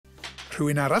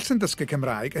Rhywun arall sy'n dysgu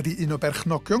Cymraeg ydy un o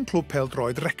berchnogion clwb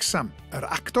pêl-droed Wrecsam, yr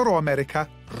actor o America,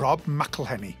 Rob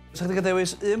McElhenney. Sa chdi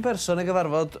gadewis un person i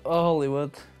gyfarfod o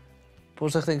Hollywood, pwy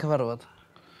sa chdi'n cyfarfod?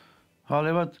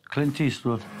 Hollywood, Clint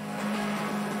Eastwood.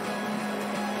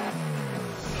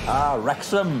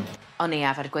 Wrecsam. O'n i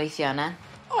arfer gweithio yna.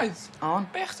 Oedd? On.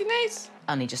 Be chdi neud?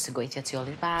 O'n i jyst yn gweithio tu ôl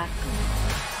i'r bar.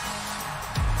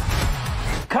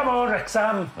 Come on,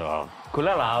 Wrecsam! O,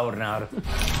 gwylio lawr nawr.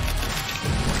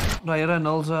 Ryan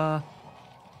Reynolds a...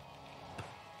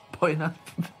 Boi na.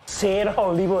 Sir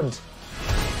Hollywood.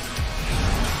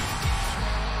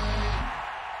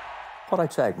 Chwarae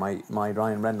teg, mae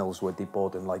Ryan Reynolds wedi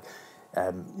bod yn,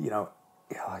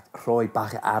 rhoi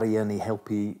bach arian i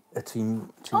helpu y tîm...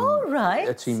 right.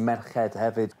 Y tîm merched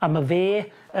hefyd. A mae fe,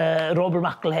 Robert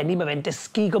McElhenney, mae fe'n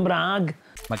dysgu Gymraeg.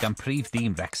 Mae gan prif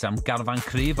dîm Wrecsam garfan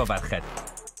cryf o ferched.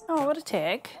 Oh, what a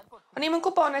teg. O'n i'm yn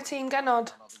gwybod na tîm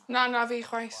genod. Na, fi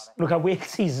chwaith. Nhw'n cael week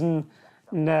season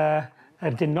yn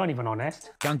yr dynon, i fod yn onest.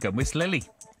 Gan gymwys Lily,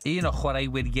 un o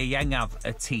chwaraewyr ieuengaf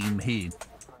y tîm hun.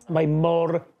 Mae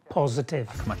mor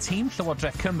positif. Ac mae tîm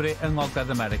Llywodraeth Cymru yng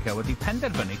Ngogledd America wedi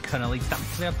penderfynu cynnal ei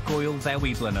dathliad gwyl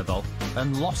ddewi blynyddol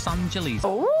yn Los Angeles.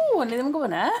 O, o'n i ddim yn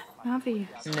gwybod na. Na fi.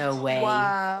 No way.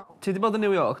 Wow. Ti wedi bod yn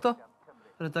New York, do?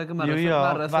 Rydeg y New York,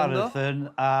 marathon, Marathon,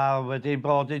 a wedi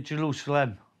bod i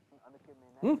Jerusalem.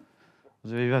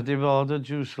 Fi wedi bod yn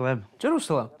Jerusalem.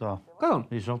 Jerusalem? Do. Gawn?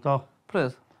 Nisol do.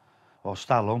 Pryd? O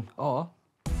Stalwm. O.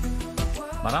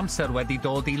 Mae'r amser wedi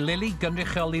dod i Lily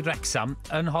gynrychioli Wrecsam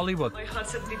yn Hollywood. Mae'n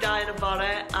chantid ni dau yn y bore,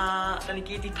 a da ni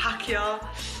gyd i pacio,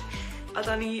 a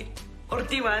da ni o'r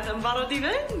diwedd yn barod i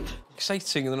fynd.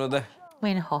 Exciting iddyn nhw, de?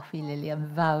 Mae'n hoffi Lily am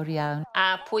fawr iawn.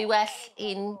 A pwy well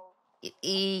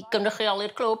i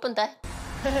gynrychioli'r clwb, ynde?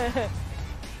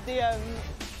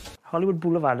 Hollywood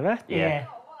Boulevard, fe? Ie.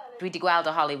 Dwi wedi gweld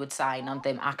o Hollywood sign, ond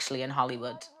ddim actually yn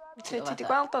Hollywood. Ti wedi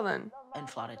gweld o then? Yn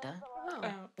Florida.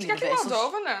 Ti'n gallu gweld o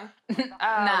fyna?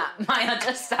 Na, mae o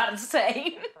just ar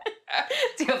sein.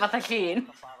 Ti'n gwybod fatha llun?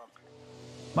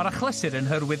 Mae'r achlysur yn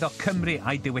hyrwyddo Cymru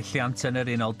a'i diwylliant yn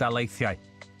yr Unol Daleithiau.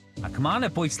 Ac mae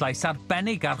yna bwyslais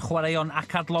arbennig ar chwaraeon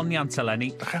ac adloniant eleni.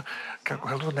 Gael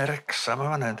gweld hwnna Wrecsam o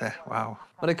fanna, de. Waw.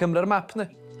 Mae'n ei Cymru'r map, ni.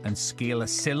 Yn sgil y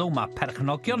sylw mae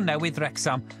perchnogion newydd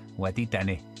Wrecsam wedi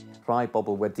denu. Rhai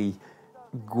bobl wedi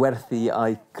gwerthu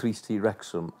eu Crys T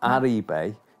Wrecsam ar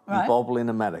eBay i bobl in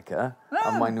America,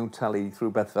 a maen nhw'n talu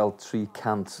rhywbeth fel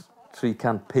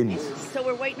 300 pins. So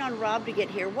we're waiting on Rob to get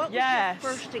here. What was your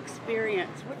first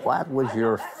experience? What was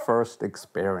your first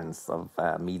experience of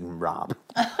meeting Rob?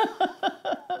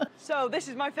 So this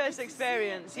is my first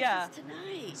experience, yeah.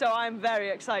 So I'm very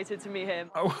excited to meet him.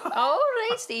 O,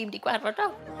 reis, ddim di gwerfod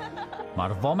o.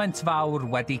 Mae'r foment fawr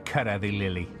wedi cyrraedd i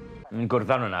Lily. Yn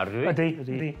gwrddon hwnna, rydw i?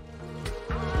 Ydy.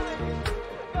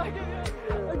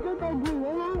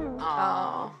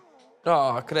 O,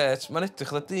 gret. Mae'n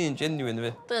edrych oedd dyn genuine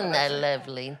fi. Dyna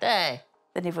lyflu, de?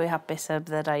 Dyn ni fwy hapus y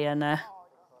bydde Ryan yna.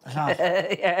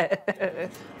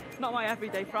 Not my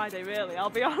everyday Friday, really,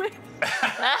 I'll be honest.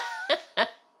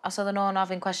 Os oedden nhw'n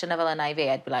ofyn cwestiynau fel yna i fi,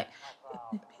 I'd be like...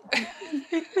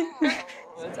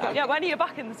 Yeah, when are you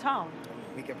back in the town?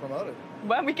 We get promoted.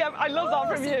 When we get... I love that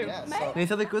from you.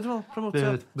 Neith o ddigwydd fel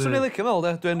promotio. Swn i'n licio fel,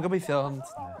 de. Dwi'n gobeithio, ond...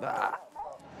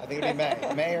 I think it'll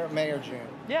be May or June.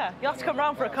 Yeah, you'll have to come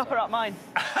round for a cuppa at mine.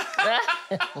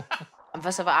 Ond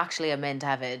fysa fo actually yn mynd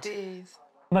hefyd. Dydd.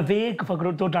 Mae fe gyffog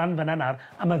dod dan fyna nawr,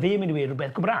 a mae fe mynd i weir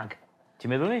rhywbeth Gymraeg.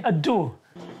 Ti'n meddwl ni? Ydw.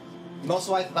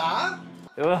 Noswaith dda?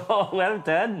 Oh, well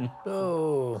done.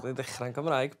 O, dwi'n dechrau'n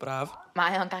Gymraeg, braf.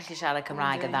 Mae o'n gallu siarad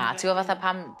Cymraeg yn dda. Ti'n gwybod fatha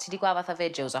pam... Ti wedi gweld fatha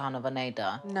fideos ohono fo'n neud o?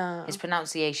 Na. His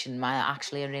pronunciation, mae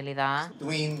actually yn really dda.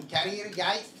 Dwi'n caru'r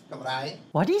iaith Cymraeg.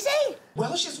 What do you say?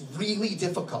 Welsh is really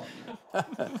difficult.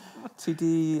 Ti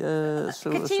di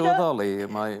sylweddoli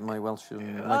mae Welsh yn...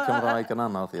 Mae Cymraeg yn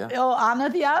anodd, ie? O,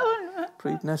 anodd iawn.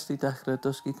 Pryd nes ti dechrau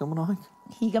dysgu Cymraeg?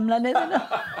 Hi gymlynydd yna.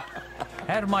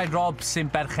 Mae Rob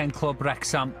sy'n berchen clwb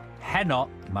Wrecsam, heno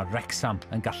mae Wrecsam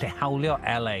yn gallu hawlio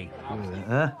LA.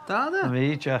 Da, da. Fi,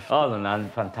 Jeff. O, hwnna'n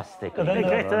ffantastig.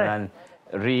 Hwnna'n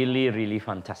really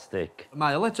ffantastig.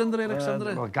 Mae o legendary,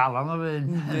 Alexander. O, galan o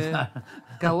fynd.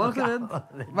 Galon gyda'n.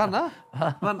 Fanna?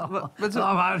 Fanna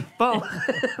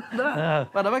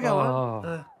fe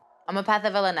galon. Ond mae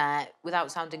pethau fel yna, without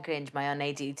sounding cringe, mae o'n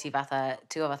neud i ti fatha,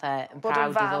 ti'n gwybod fatha, yn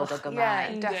proud i fod o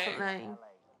Gymraeg. Yeah,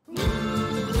 definitely.